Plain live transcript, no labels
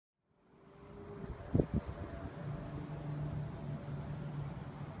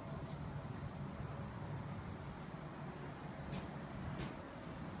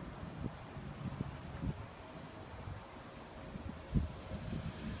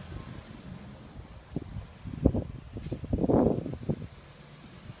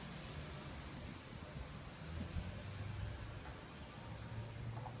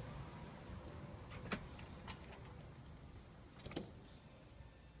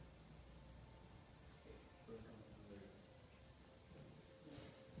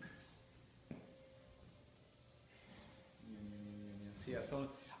So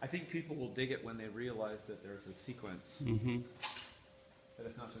I think people will dig it when they realize that there's a sequence. Mm-hmm. That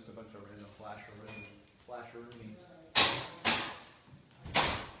it's not just a bunch of random flasheroomies.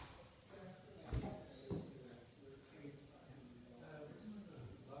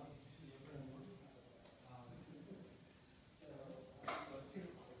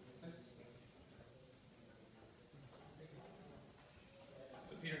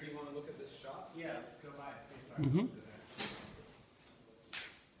 So Peter, do you want to look at this shot? Yeah, let's go by and see if I Mm-hmm. posted it.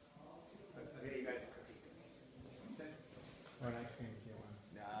 I'll get you guys a cookie. Okay. Or an ice cream if you want.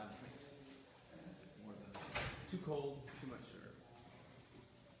 Nah, thanks. That's more than too cold, too much sugar.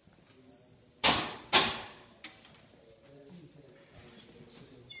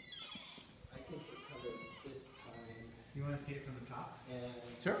 I think we covered this time. You want to see it from the top? And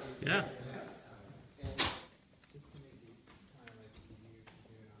Sure. Yeah. next time. And Just to make it kind of like easier to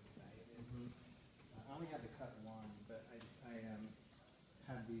do it on site. I only had to cut one, but I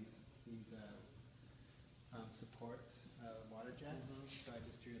had these supports, water jet, so I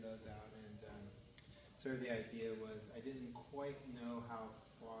just drew those out, and sort of the idea was I didn't quite know how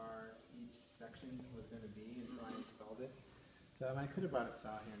far each section was going to be until I installed it. So I could have brought a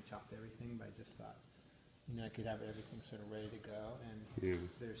saw here and chopped everything, but I just thought, you know, I could have everything sort of ready to go, and Yeah.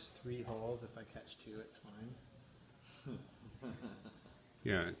 there's 3 holes. If I catch 2, it's fine.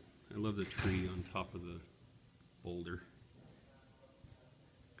 Yeah. I love the tree on top of the boulder.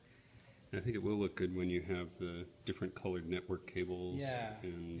 And I think it will look good when you have the different colored network cables. Yeah,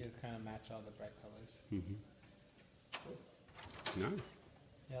 And it kind of match all the bright colors. mhm. Nice.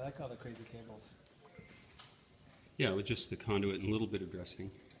 Yeah, I like all the crazy cables. Yeah, with just the conduit and a little bit of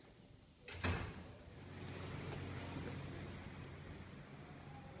dressing.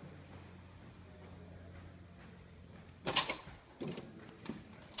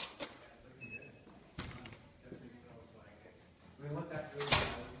 I mean, what that really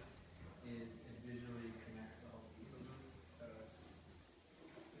does is it visually connects all pieces. So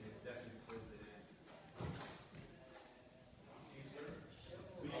it definitely pulls it in.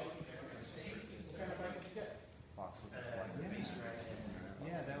 Box with the slide.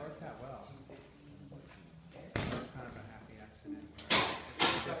 Yeah, that worked out well. That was kind of a happy accident.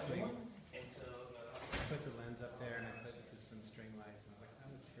 Definitely put the lens up there and I put some string lights and I was like,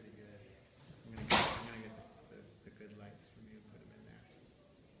 that looks pretty good. I'm gonna get the good lights from you and put them in there.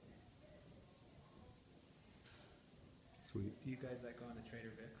 Sweet. Do you guys like going to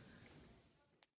Trader Vic's?